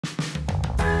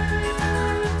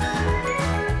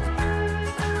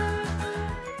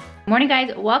Morning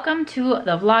guys, welcome to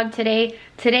the vlog today.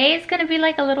 Today is gonna be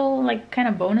like a little kind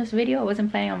of bonus video. I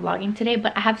wasn't planning on vlogging today,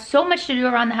 but I have so much to do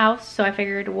around the house, so I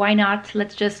figured why not?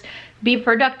 Let's just be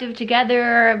productive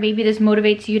together. Maybe this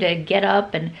motivates you to get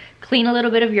up and clean a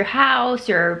little bit of your house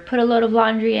or put a load of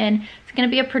laundry in. It's gonna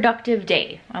be a productive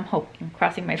day. I'm hoping,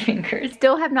 crossing my fingers.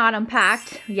 Still have not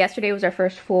unpacked. Yesterday was our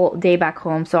first full day back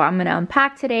home, so I'm gonna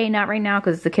unpack today, not right now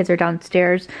because the kids are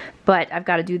downstairs, but I've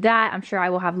gotta do that. I'm sure I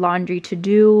will have laundry to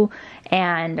do,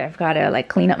 and I've gotta like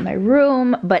clean up my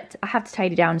room, but I have to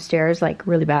tidy downstairs like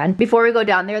really bad. Before we go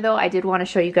down there though, I did wanna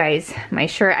show you guys my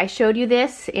shirt. I showed you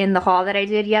this in the haul that I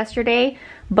did yesterday,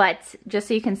 but just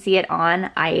so you can see it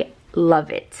on, I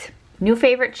love it. New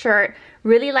favorite shirt.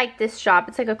 Really like this shop.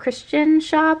 It's like a Christian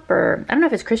shop, or I don't know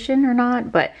if it's Christian or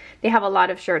not, but they have a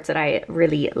lot of shirts that I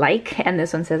really like. And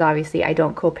this one says, obviously, I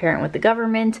don't co-parent with the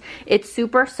government. It's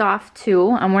super soft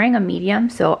too. I'm wearing a medium,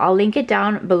 so I'll link it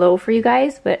down below for you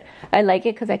guys, but I like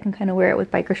it because I can kind of wear it with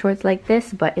biker shorts like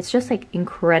this, but it's just like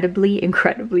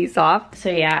incredibly soft. So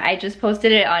yeah, I just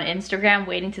posted it on Instagram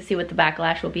waiting to see what the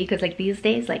backlash will be, because like these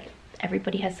days, like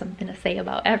everybody has something to say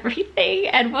about everything,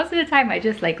 and most of the time I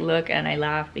just like look and I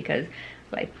laugh because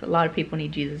like a lot of people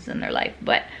need Jesus in their life,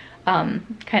 but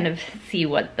kind of see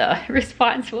what the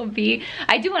response will be.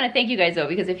 I do want to thank you guys though,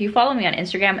 because if you follow me on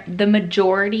Instagram, the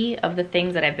majority of the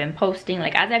things that I've been posting,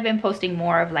 like as I've been posting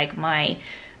more of like my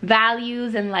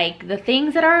values and like the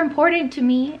things that are important to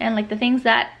me and like the things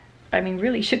that I mean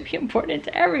really should be important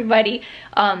to everybody,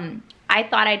 I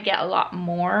thought I'd get a lot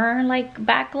more like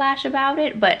backlash about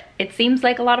it, but it seems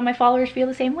like a lot of my followers feel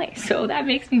the same way, so that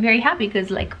makes me very happy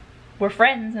because like we're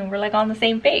friends and we're like on the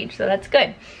same page, so that's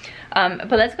good.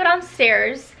 But let's go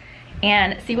downstairs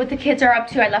and see what the kids are up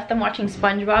to. I left them watching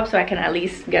SpongeBob so I can at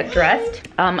least get dressed.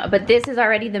 But this is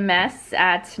already the mess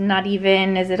at not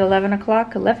even, is it 11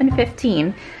 o'clock?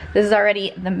 11:15. This is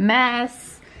already the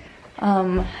mess.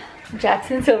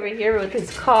 Jackson's over here with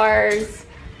his cars.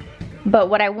 But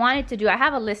what I wanted to do, I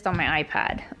have a list on my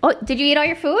iPad. Oh, did you eat all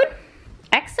your food?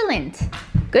 Excellent.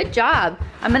 Good job.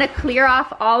 I'm gonna clear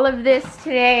off all of this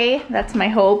today. That's my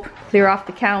hope. Clear off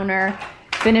the counter,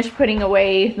 finish putting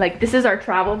away, like this is our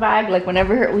travel bag. Like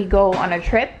whenever we go on a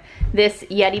trip, this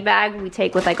Yeti bag we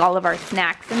take with like all of our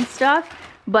snacks and stuff.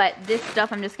 But this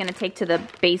stuff I'm just gonna take to the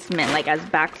basement like as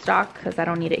back stock because I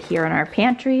don't need it here in our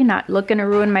pantry. Not looking to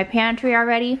ruin my pantry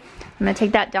already. I'm gonna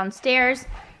take that downstairs.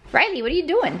 Riley, what are you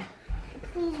doing?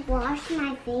 Please wash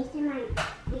my face and my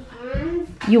hands.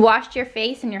 You washed your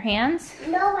face and your hands?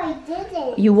 No, I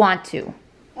didn't. You want to?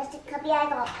 That's the cubby I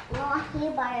got raw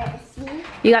peanut butter. See?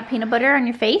 You got peanut butter on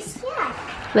your face? Yes.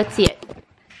 Let's see it.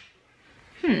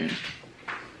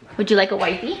 Would you like a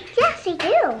wipey? Yes, I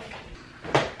do.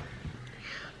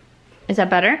 Is that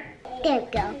better? There we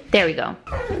go. There we go.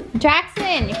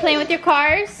 Jackson, you playing with your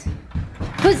cars?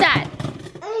 Who's that?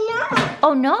 No.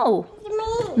 Oh no.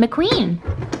 It's me. McQueen.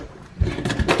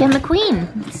 Get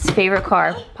McQueen. It's his favorite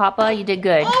car. Papa, you did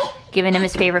good. Giving him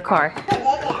his favorite car.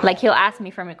 Like he'll ask me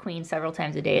for McQueen several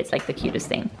times a day. It's like the cutest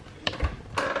thing.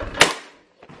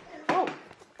 Oh,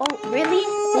 really?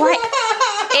 What?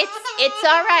 It's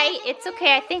all right. It's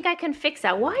okay. I think I can fix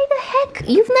that. Why the heck?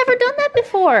 You've never done that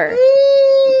before.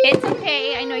 It's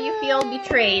okay. I know you feel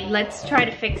betrayed. Let's try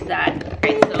to fix that.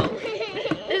 Right, so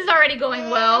this is already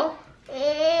going well.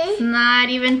 It's not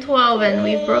even 12 and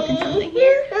we've broken something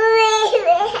here.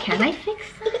 Can I fix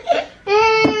that?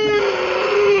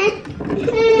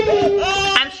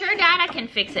 I'm sure Dada can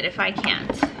fix it if I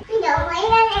can't.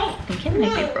 I think it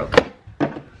might be broken.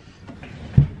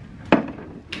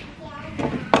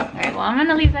 Alright, well I'm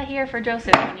gonna leave that here for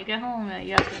Joseph. When you get home,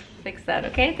 you have to fix that,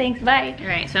 okay? Thanks, bye.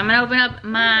 Alright, so I'm gonna open up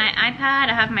my iPad.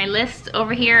 I have my list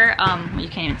over here. You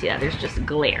can't even see that, there's just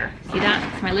glare. See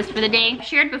that? It's my list for the day. I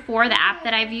shared before the app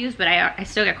that I've used, but I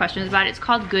still get questions about it. It's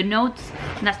called Good Notes,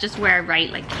 and that's just where I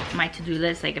write like my to-do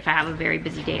list. Like if I have a very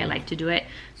busy day, I like to do it.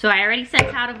 So I already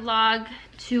sent out a vlog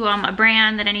to a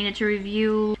brand that I needed to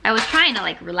review. I was trying to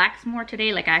like relax more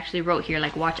today. Like I actually wrote here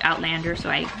like watch Outlander, so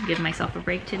I give myself a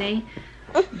break today.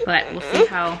 But we'll see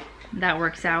how that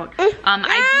works out. I do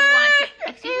want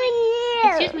to,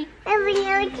 excuse me.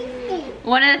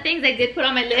 One of the things I did put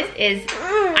on my list is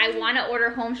I want to order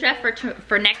Home Chef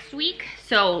for next week.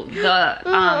 So the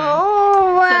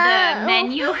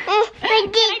menu. Can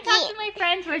I talk to my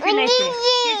friends? Where's your leche?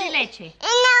 Here's your leche.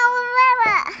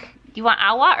 You want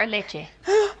agua or leche?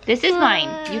 This is mine.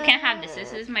 You can't have this.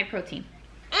 This is my protein.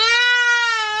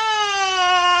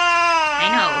 I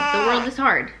know, the world is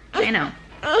hard. I know.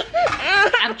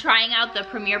 I'm trying out the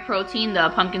Premier Protein, the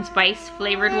pumpkin spice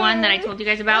flavored one that I told you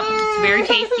guys about. It's very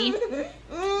tasty.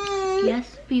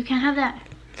 Yes, but you can't have that.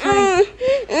 Sorry.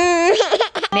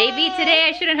 Maybe today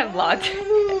I shouldn't have vlogged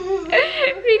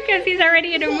because he's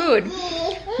already in a mood.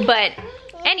 But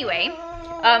anyway,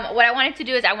 what I wanted to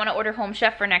do is I want to order Home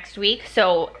Chef for next week.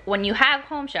 So when you have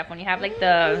Home Chef, when you have like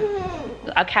the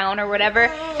account or whatever,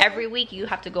 every week you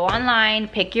have to go online,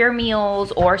 pick your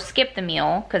meals, or skip the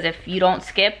meal, because if you don't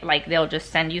skip, like they'll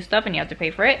just send you stuff and you have to pay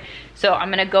for it. So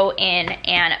I'm gonna go in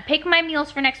and pick my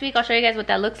meals for next week. I'll show you guys what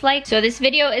that looks like. So this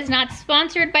video is not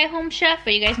sponsored by Home Chef,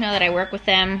 but you guys know that I work with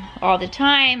them all the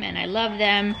time and I love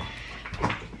them.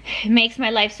 It makes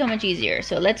my life so much easier.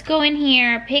 So let's go in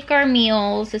here, pick our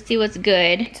meals, let's see what's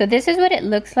good. So this is what it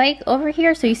looks like over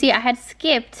here. So you see I had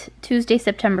skipped Tuesday,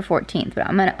 September 14th, but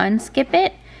I'm gonna unskip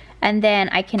it, and then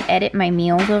I can edit my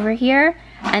meals over here,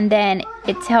 and then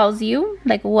it tells you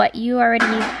like what you already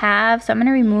have. So I'm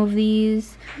gonna remove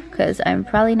these because I'm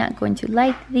probably not going to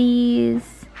like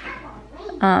these.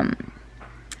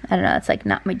 I don't know, it's like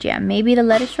not my jam. Maybe the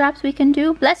lettuce wraps we can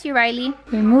do. Bless you, Riley.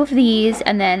 Remove these,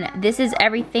 and then this is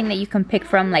everything that you can pick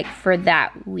from like for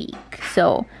that week.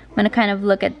 So I'm gonna kind of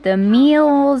look at the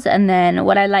meals, and then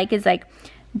what I like is like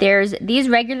there's these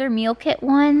regular meal kit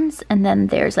ones, and then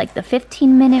there's like the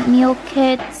 15-minute meal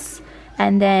kits,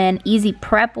 and then easy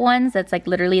prep ones that's like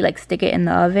literally like stick it in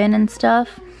the oven and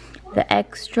stuff. The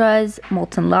extras,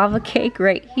 molten lava cake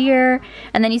right here,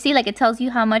 and then you see like it tells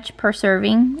you how much per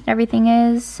serving everything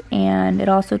is, and it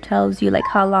also tells you like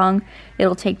how long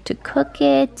it'll take to cook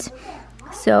it.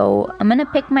 So I'm gonna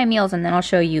pick my meals and then I'll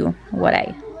show you what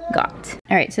I got.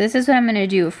 All right, so this is what I'm gonna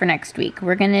do for next week.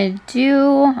 We're gonna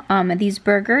do these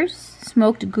burgers: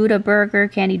 smoked Gouda burger,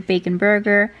 candied bacon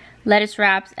burger, lettuce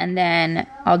wraps, and then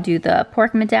I'll do the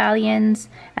pork medallions,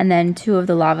 and then 2 of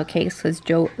the lava cakes because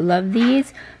Joe loved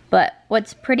these. But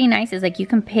what's pretty nice is like you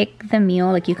can pick the meal,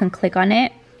 like you can click on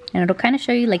it and it'll kind of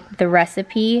show you like the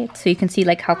recipe, so you can see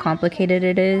like how complicated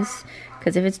it is,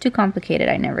 because if it's too complicated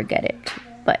I never get it.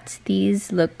 But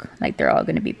these look like they're all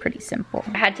gonna be pretty simple.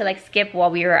 I had to like skip while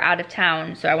we were out of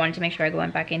town, so I wanted to make sure I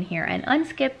went back in here and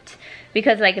unskipped,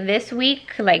 because like this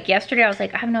week, like yesterday I was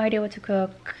like I have no idea what to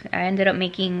cook. I ended up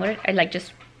making I like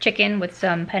just chicken with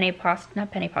some penne pasta,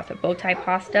 not penne pasta, bow tie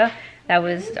pasta. That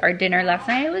was our dinner last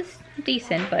night. It was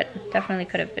decent, but definitely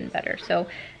could have been better. So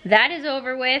that is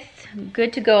over with.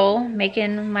 Good to go.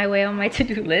 Making my way on my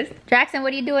to-do list. Jackson,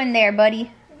 what are you doing there, buddy?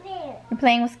 You're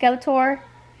playing with Skeletor?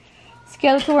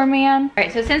 Skeletor man. All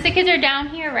right, so since the kids are down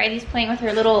here, Riley's playing with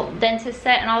her little dentist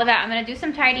set and all of that, I'm gonna do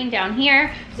some tidying down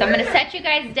here. So I'm gonna set you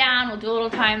guys down. We'll do a little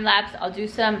time lapse. I'll do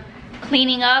some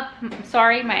cleaning up. I'm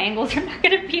sorry, my angles are not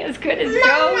gonna be as good as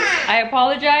Joe's. I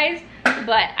apologize,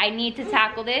 but I need to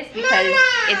tackle this because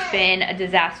it's been a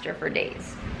disaster for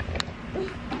days.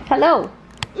 Hello.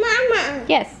 Mama.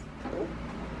 Yes.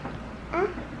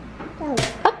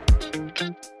 Up.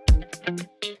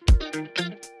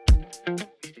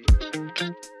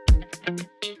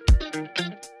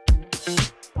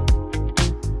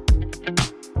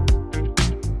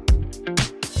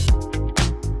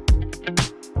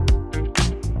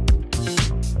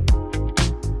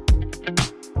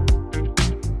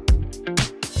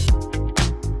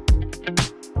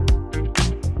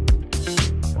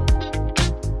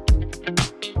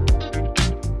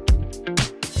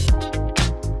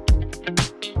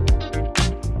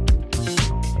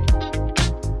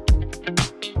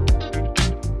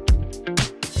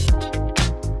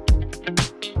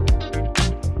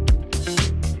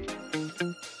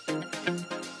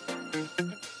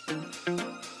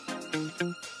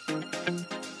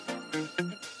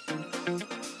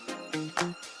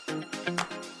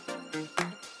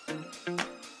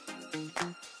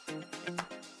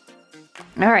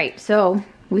 All right, so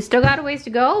we still got a ways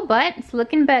to go, but it's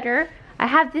looking better. I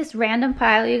have this random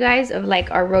pile, you guys, of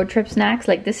like our road trip snacks.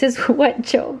 Like this is what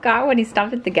Joe got when he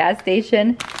stopped at the gas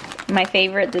station. My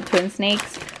favorite, the twin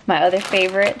snakes. My other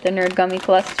favorite, the nerd gummy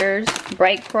clusters.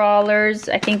 Bright crawlers,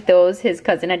 I think those his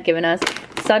cousin had given us.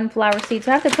 Sunflower seeds.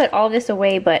 So I have to put all this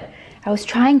away, but I was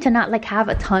trying to not like have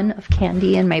a ton of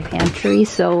candy in my pantry,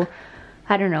 so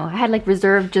I don't know. I had like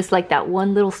reserved just like that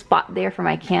one little spot there for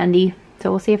my candy. So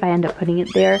we'll see if I end up putting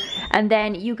it there. And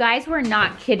then you guys were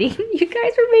not kidding. You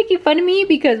guys were making fun of me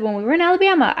because when we were in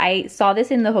Alabama, I saw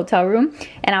this in the hotel room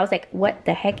and I was like, what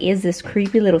the heck is this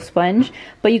creepy little sponge?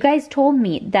 But you guys told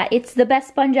me that it's the best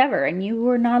sponge ever and you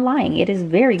were not lying. It is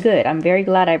very good. I'm very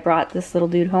glad I brought this little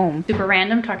dude home. Super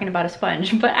random talking about a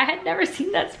sponge, but I had never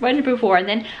seen that sponge before. And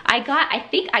then I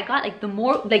think I got like the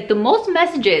most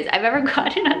messages I've ever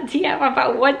gotten on DM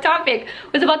about one topic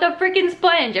was about the freaking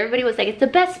sponge. Everybody was like, it's the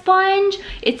best sponge.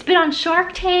 It's been on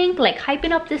Shark Tank, like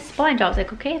hyping up this sponge. I was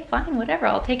like, okay, fine, whatever,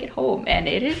 I'll take it home. And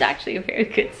it is actually a very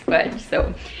good sponge.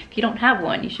 So if you don't have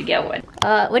one, you should get one.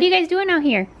 What are you guys doing out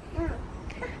here?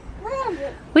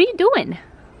 What are you doing?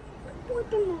 Put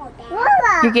them all down.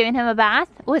 You're giving him a bath?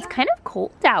 Oh, it's kind of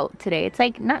cold out today. It's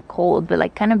like not cold, but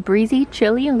like kind of breezy,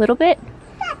 chilly a little bit.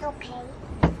 That's okay.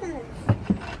 The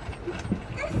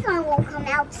sun will come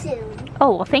out soon.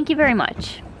 Oh, well, thank you very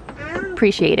much.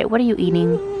 Appreciate it. What are you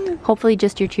eating? Hopefully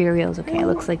just your Cheerios. Okay, it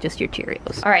looks like just your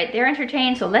Cheerios. All right, they're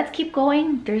entertained, so let's keep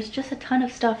going. There's just a ton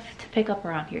of stuff to pick up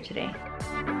around here today.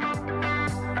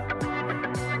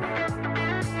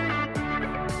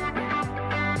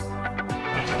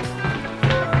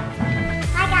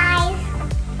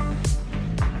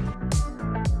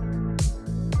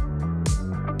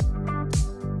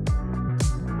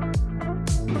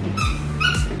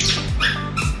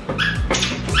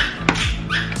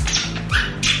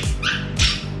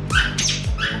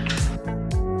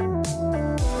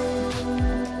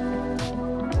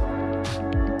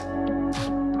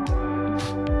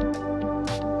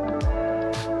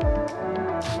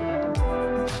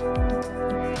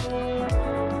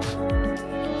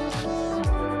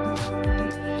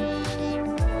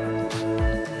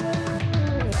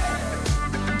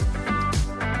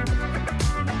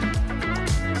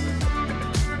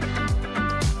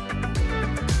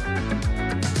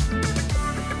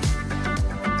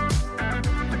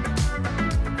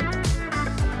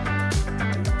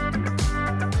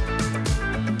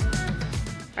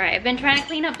 Alright, I've been trying to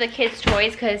clean up the kids'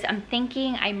 toys because I'm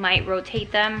thinking I might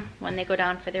rotate them when they go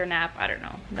down for their nap. I don't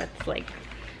know. That's like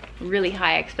really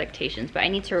high expectations, but I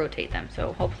need to rotate them.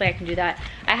 So hopefully I can do that.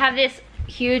 I have this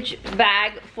huge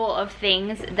bag full of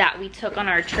things that we took on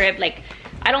our trip. Like,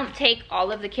 I don't take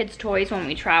all of the kids' toys when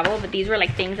we travel, but these were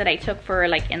like things that I took for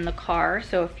like in the car.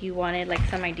 So if you wanted like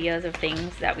some ideas of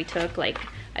things that we took, like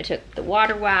I took the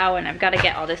water wow, and I've got to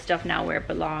get all this stuff now where it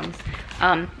belongs.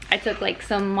 I took like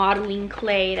some modeling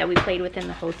clay that we played with in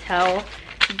the hotel.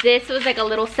 This was like a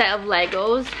little set of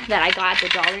Legos that I got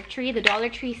at the Dollar Tree. The Dollar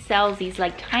Tree sells these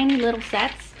like tiny little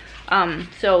sets.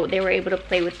 So they were able to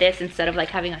play with this instead of like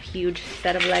having a huge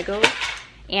set of Legos.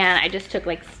 And I just took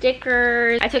like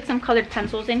stickers. I took some colored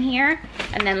pencils in here,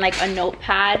 and then like a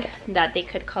notepad that they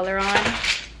could color on.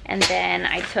 And then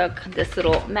I took this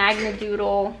little Magna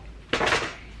Doodle.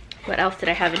 What else did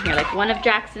I have in here? Like one of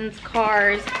Jackson's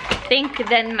cars. I think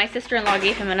then my sister-in-law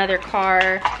gave him another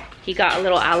car. He got a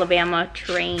little Alabama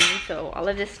train. So all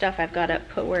of this stuff I've got to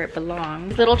put where it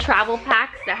belongs. Little travel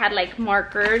packs that had like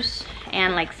markers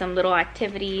and like some little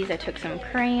activities. I took some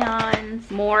crayons.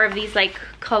 More of these like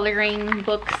coloring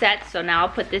book sets. So now I'll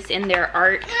put this in their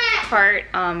art part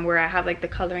where I have like the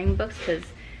coloring books, because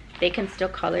they can still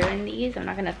color in these. I'm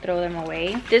not gonna throw them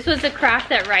away. This was a craft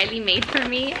that Riley made for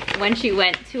me when she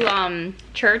went to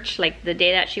church, like the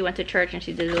day that she went to church, and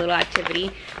she did a little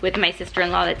activity with my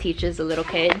sister-in-law that teaches the little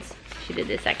kids. She did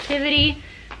this activity,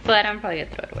 but I'm probably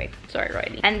gonna throw it away. Sorry,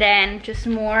 Riley. And then just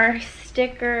more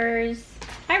stickers.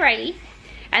 Hi, Riley.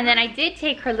 And then I did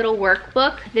take her little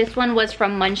workbook. This one was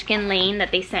from Munchkin Lane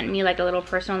that they sent me, like a little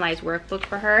personalized workbook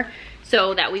for her,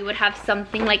 so that we would have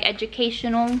something like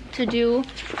educational to do.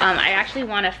 I actually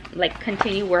want to like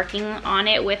continue working on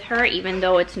it with her, even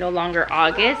though it's no longer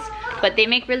August. But they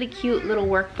make really cute little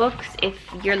workbooks if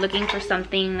you're looking for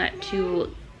something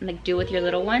to like do with your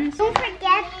little ones. Don't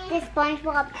forget the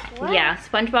SpongeBob toy. Yeah,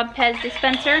 SpongeBob Pez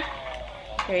dispenser.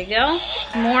 There you go.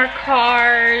 More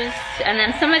cars. And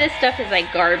then some of this stuff is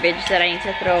like garbage that I need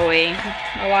to throw away.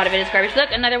 A lot of it is garbage.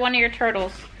 Look, another one of your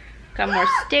turtles. Got more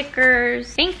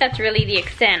stickers. I think that's really the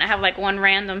extent. I have like one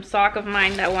random sock of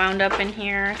mine that wound up in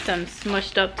here. Some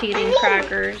smushed up teething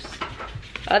crackers.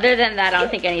 Other than that, I don't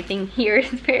think anything here is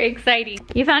very exciting.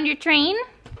 You found your train?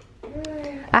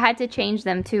 I had to change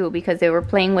them too because they were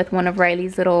playing with one of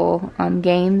Riley's little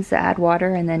games that had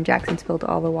water, and then Jackson spilled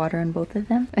all the water on both of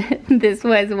them. This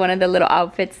was one of the little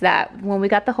outfits that when we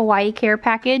got the Hawaii care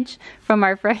package from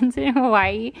our friends in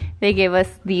Hawaii, they gave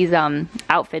us these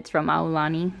outfits from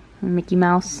Aulani, Mickey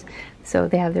Mouse. So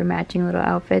they have their matching little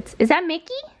outfits. Is that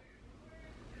Mickey?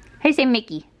 How do you say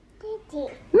Mickey?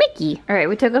 Mickey. All right,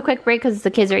 we took a quick break because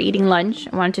the kids are eating lunch.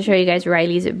 I wanted to show you guys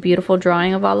Riley's beautiful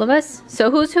drawing of all of us. So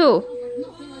who's who?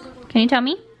 Can you tell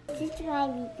me? This is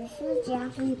Riley, this is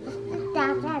Jackson, this is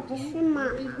Dada, this is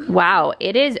Mom. Wow,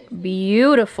 it is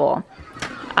beautiful.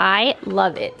 I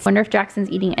love it. Wonder if Jackson's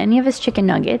eating any of his chicken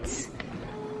nuggets.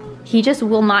 He just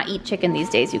will not eat chicken these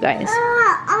days, you guys.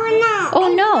 Oh no.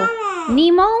 Oh no.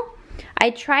 Nemo? I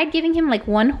tried giving him like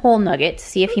one whole nugget to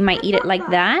see if he might eat it like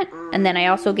that. And then I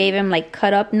also gave him like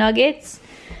cut up nuggets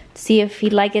to see if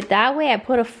he'd like it that way. I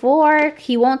put a fork.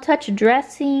 He won't touch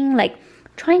dressing. Like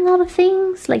trying all the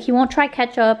things. Like he won't try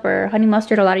ketchup or honey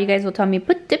mustard. A lot of you guys will tell me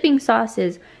put dipping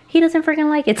sauces. He doesn't freaking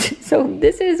like it. So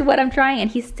this is what I'm trying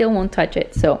and he still won't touch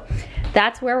it. So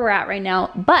that's where we're at right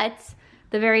now. But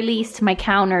the very least, my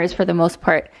counter is for the most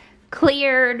part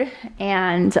cleared.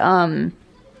 And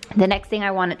the next thing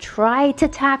I want to try to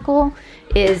tackle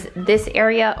is this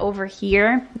area over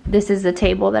here. This is the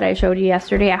table that I showed you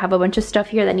yesterday. I have a bunch of stuff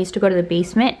here that needs to go to the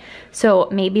basement. So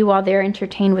maybe while they're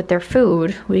entertained with their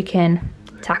food, we can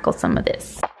tackle some of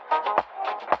this.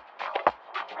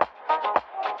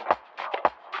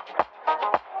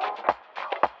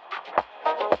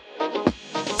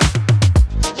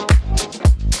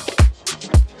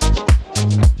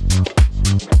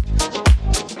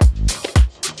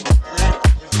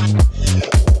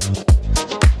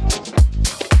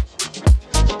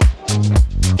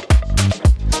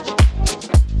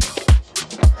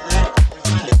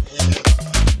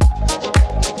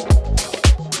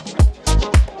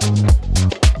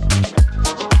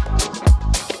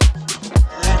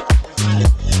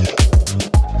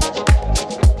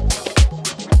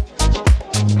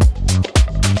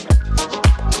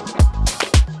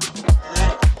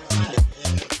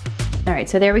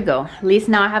 So there we go. At least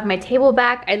now I have my table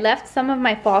back. I left some of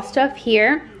my fall stuff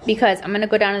here because I'm gonna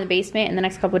go down to the basement in the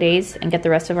next couple days and get the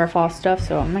rest of our fall stuff.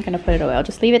 So I'm not gonna put it away. I'll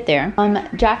just leave it there.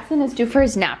 Jackson is due for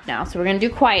his nap now, so we're gonna do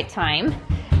quiet time.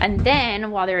 And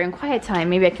then while they're in quiet time,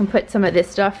 maybe I can put some of this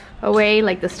stuff away,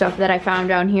 like the stuff that I found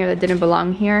down here that didn't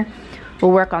belong here.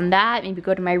 We'll work on that. Maybe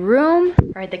go to my room.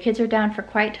 All right, the kids are down for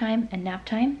quiet time and nap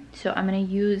time. So I'm gonna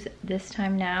use this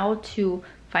time now to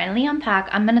finally unpack.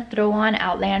 I'm gonna throw on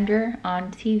Outlander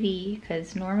on TV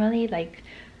because normally, like,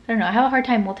 I don't know, I have a hard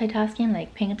time multitasking,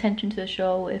 like paying attention to the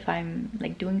show if I'm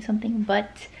like doing something,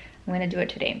 but I'm gonna do it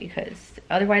today because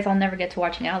otherwise I'll never get to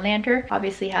watching Outlander.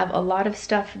 Obviously have a lot of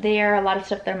stuff there, a lot of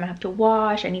stuff that I'm gonna have to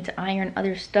wash. I need to iron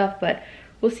other stuff, but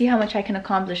we'll see how much I can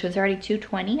accomplish. It's already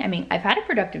 2:20. I mean, I've had a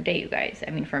productive day, you guys.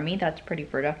 I mean, for me, that's pretty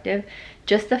productive.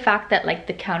 Just the fact that like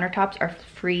the countertops are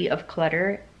free of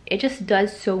clutter, it just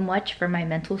does so much for my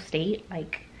mental state.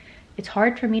 Like, it's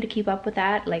hard for me to keep up with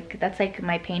that. Like, that's like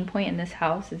my pain point in this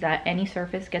house, is that any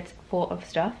surface gets full of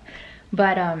stuff.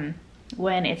 But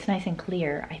when it's nice and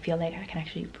clear, I feel like I can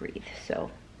actually breathe.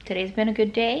 So today's been a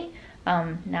good day.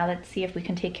 Now let's see if we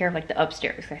can take care of like the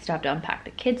upstairs. I still have to unpack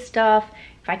the kids' stuff.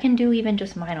 If I can do even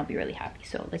just mine, I'll be really happy.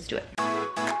 So let's do it.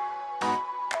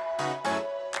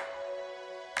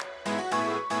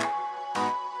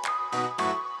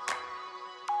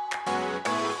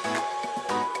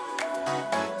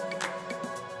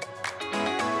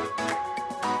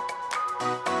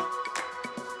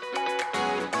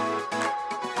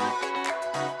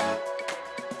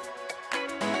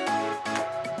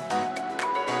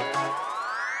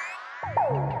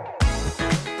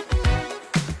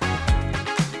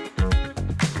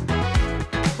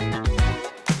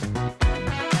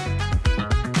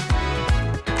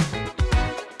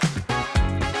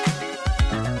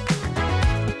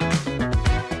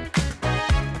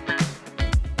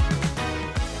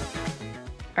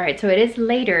 All right, so it is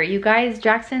later. You guys,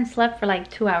 Jackson slept for like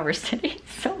 2 hours today.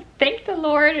 So thank the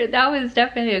Lord. That was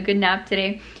definitely a good nap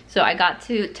today. So I got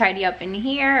to tidy up in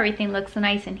here. Everything looks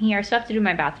nice in here. I still have to do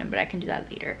my bathroom, but I can do that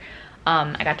later.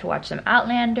 I got to watch some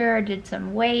Outlander, did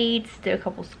some weights, did a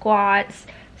couple squats.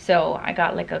 So I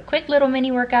got like a quick little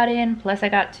mini workout in. Plus I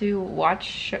got to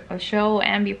watch a show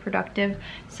and be productive.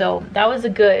 So that was a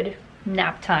good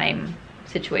nap time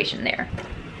situation there.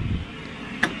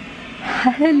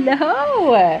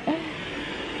 Hello.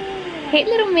 Hey,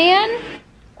 little man.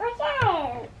 What's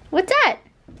that? What's that?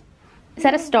 Is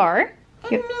that a star?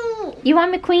 Here. You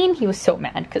want McQueen? He was so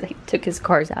mad because I took his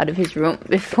cars out of his room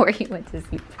before he went to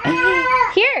sleep.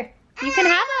 Here, you can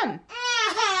have them.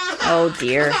 Oh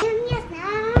dear.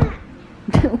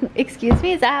 Excuse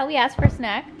me, is that how we ask for a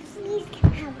snack? Please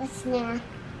can have a snack.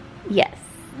 Yes.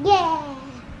 Yeah.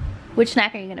 Which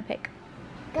snack are you gonna pick?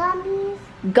 Gummies.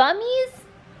 Gummies?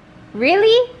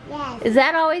 Really? Yes. Is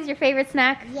that always your favorite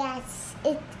snack? Yes,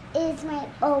 it is my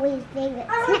always favorite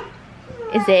snack.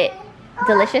 Is it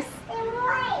delicious?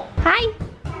 Hi.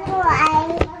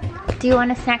 Why? Do you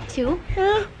want a snack too?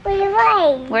 Huh?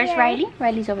 Why? Where's Riley?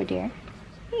 Riley's over there.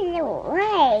 No,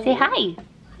 why? Say hi.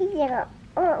 No,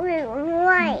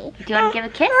 why? Do you want to give a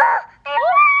kiss?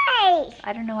 Why?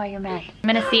 I don't know why you're mad. I'm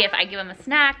gonna see if I give him a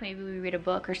snack, maybe we read a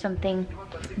book or something.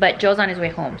 But Joe's on his way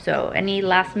home, so any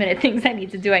last minute things I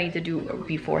need to do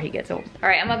before he gets home. All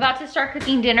right, I'm about to start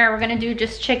cooking dinner. We're gonna do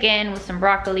just chicken with some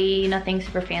broccoli, nothing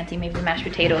super fancy, maybe mashed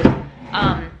potatoes.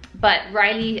 But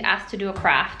Riley asked to do a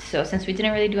craft, so since we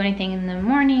didn't really do anything in the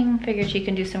morning, figured she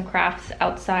can do some crafts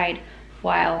outside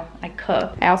while I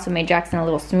cook. I also made Jackson a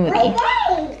little smoothie.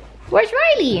 Where's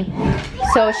Riley?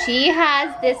 So she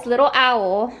has this little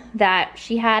owl that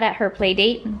she had at her play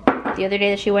date the other day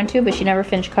that she went to, but she never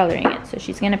finished coloring it. So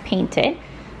she's gonna paint it.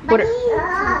 But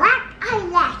black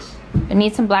eyelash. It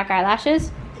needs some black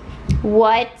eyelashes.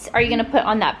 What are you gonna put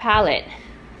on that palette?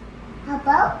 How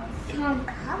about some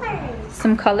colors?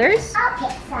 Some colors? I'll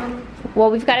pick some. Well,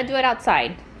 we've got to do it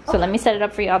outside. So let me set it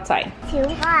up for you outside. Too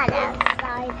hot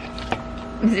outside.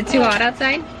 Is it too hot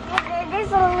outside? It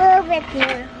is a little bit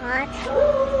too hot.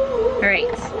 All right.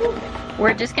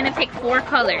 We're just gonna pick 4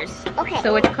 colors. Okay.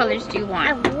 So which colors do you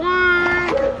I want? want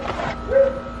black,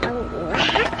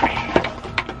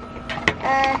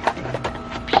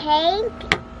 pink,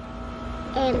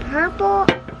 and purple,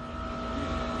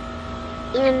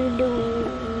 and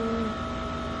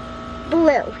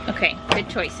blue. Okay, good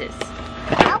choices.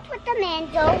 I'll put them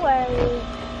in, don't worry.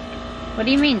 What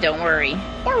do you mean, don't worry?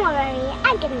 Don't worry,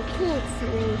 I can paint some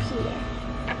in here.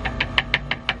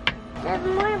 There's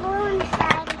more blue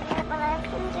inside here, but I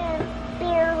think there's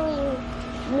barely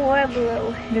more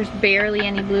blue. There's barely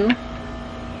any blue. We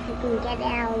can get it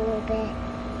out a little bit.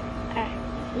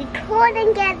 We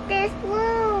couldn't get this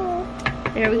blue.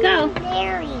 There we go.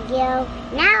 There we go.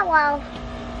 Now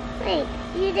wait,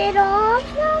 you did all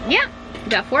of them? Yeah, you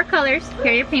got 4 colors.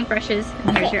 Here are your paintbrushes,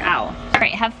 and here's your owl. All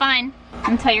right, have fun.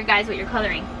 And tell your guys what you're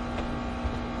coloring.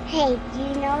 Hey, do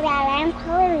you know that I'm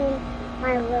coloring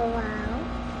my little owl?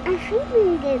 I'm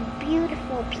shooting the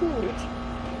beautiful paint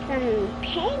from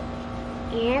pink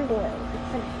and blue.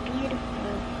 It's a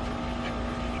beautiful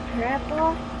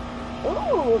purple.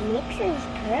 Ooh, mixes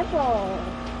purple.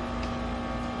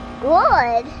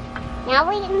 Good. Now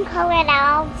we can color the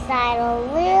outside a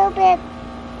little bit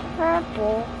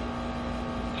purple.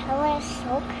 Color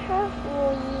so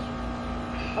carefully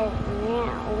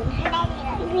around.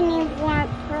 Even if you want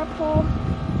purple,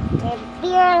 they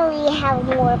barely have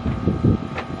more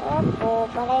purple,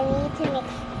 but I need to mix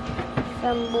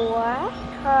some more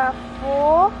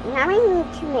purple. Now I need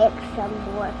to mix some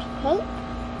more pink.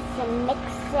 Mix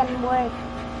some more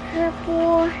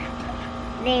purple.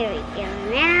 There we go.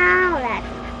 Now let's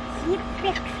keep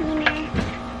fixing it.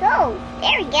 So,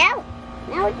 there we go.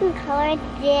 Now we can color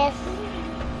this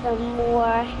some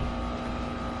more.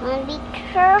 And be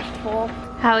careful.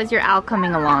 How is your owl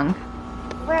coming along?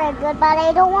 Very good, but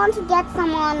I don't want to get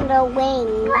some on the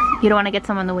wings. You don't want to get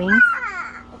some on the wings?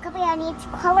 Because I need to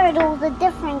color those a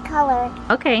different color.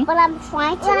 Okay. But I'm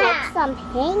trying to mix some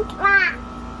pink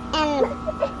and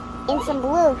some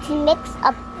blue to mix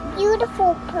a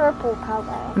beautiful purple color.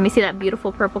 Let me see that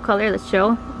beautiful purple color. Let's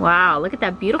show. Wow, look at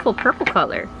that beautiful purple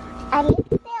color. I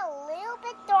mixed it a little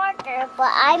bit darker,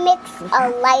 but I mixed a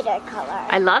lighter color.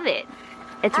 I love it.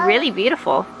 It's really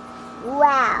beautiful.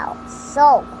 Wow,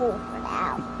 so cool for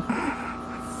now.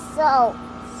 So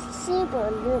super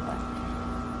duper.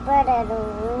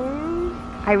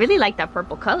 I really like that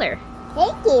purple color.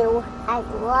 Thank you. I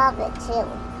love it too.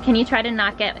 Can you try to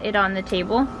not get it on the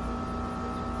table?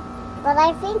 But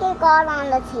I think it got on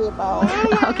the table.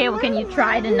 Okay, well, can you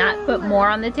try to not put more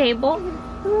on the table?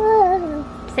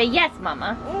 Say yes,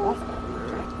 Mama.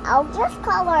 I'll just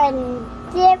color in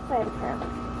different purple.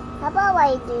 How about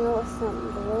I do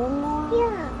some blue more?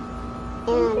 Yeah.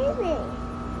 And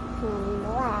some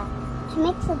black. To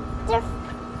mix a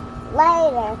different,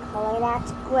 lighter color,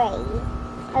 that's gray.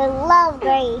 I love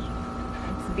gray.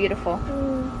 It's beautiful.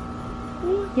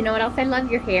 You know what else I love?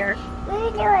 Your hair. What are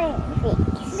you doing?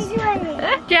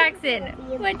 Jackson,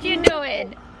 what you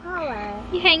doing?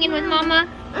 You hanging with Mama?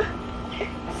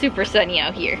 Super sunny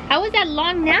out here. How was that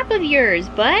long nap of yours,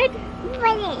 bud?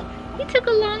 You took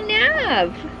a long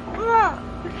nap.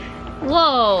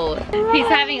 Whoa. He's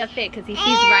having a fit because he sees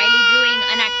Riley doing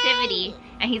an activity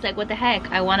and he's like, what the heck?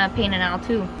 I want to paint an owl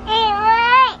too.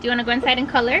 Do you want to go inside and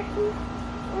color?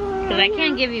 Because I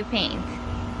can't give you paint,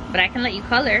 but I can let you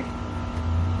color.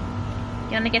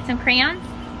 You want to get some crayons?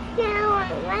 No.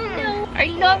 I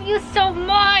love you so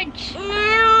much.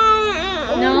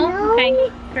 No?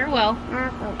 Okay. Farewell.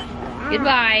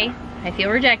 Goodbye. I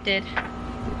feel rejected.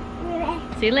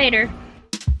 See you later.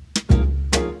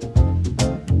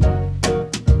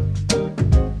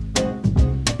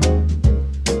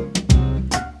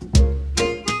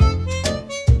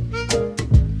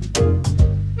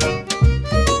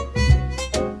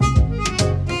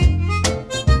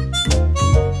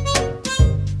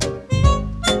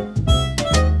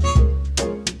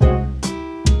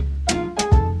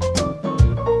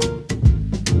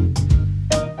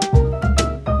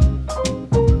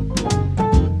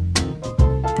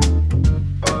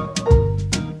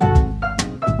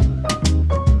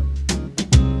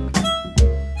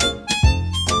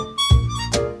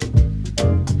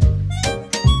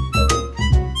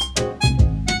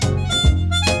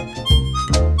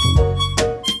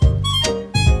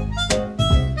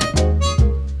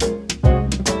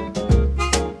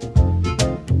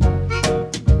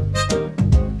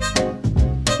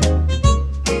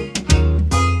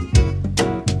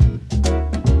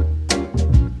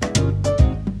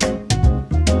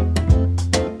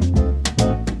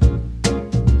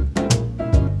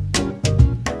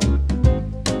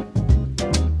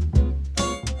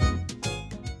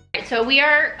 we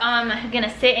are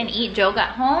gonna sit and eat. Joe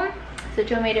got home, so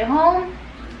Joe made it home,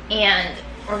 and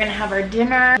we're gonna have our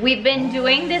dinner. We've been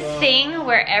doing this thing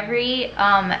where every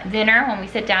dinner, when we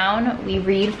sit down, we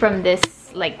read from this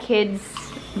like kids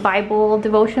Bible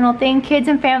devotional thing, kids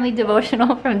and family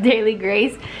devotional from Daily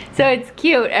Grace. So it's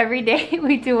cute. Every day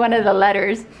we do one of the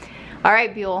letters. All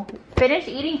right, Buell, finish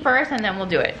eating first and then we'll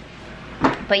do it.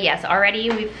 But yes, already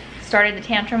we've started the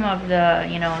tantrum of the,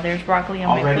 you know, there's broccoli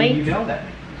on my plate. Already you yelled at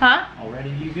me. Huh? Already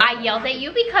you yelled I yelled at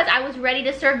you because I was ready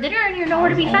to serve dinner and you're nowhere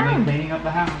to be found. Cleaning up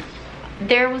the house.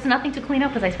 There was nothing to clean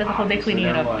up because I spent the whole day cleaning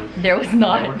it up. Was. There was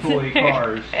not. There were toy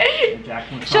cars.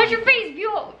 Shut your face,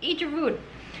 Buell. Eat your food.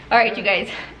 All right, you guys.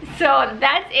 So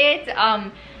that's it.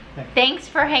 Thanks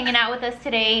for hanging out with us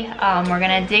today. We're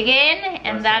gonna dig in,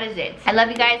 and that is it. I love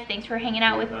you guys. Thanks for hanging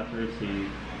out with.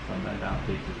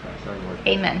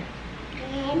 Amen.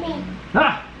 Amen.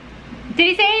 Ah! Did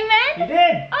he say amen? He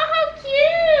did. Oh, how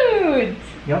cute.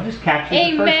 Y'all just captured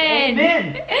Amen. the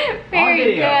first amen.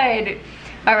 Very good.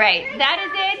 All right, that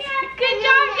is it. Good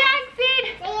job, Jackson.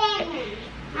 Say amen.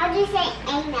 How'd you say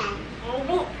amen?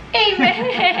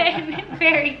 Amen.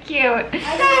 Very cute.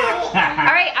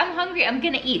 All right, I'm hungry. I'm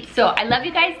gonna eat. So I love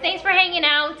you guys. Thanks for hanging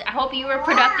out. I hope you were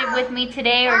productive with me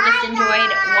today or just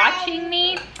enjoyed watching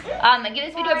me. Give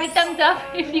this video a big thumbs up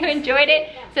if you enjoyed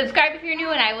it. Subscribe if you're new,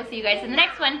 and I will see you guys in the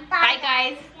next one. Bye,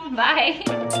 guys.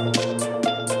 Bye.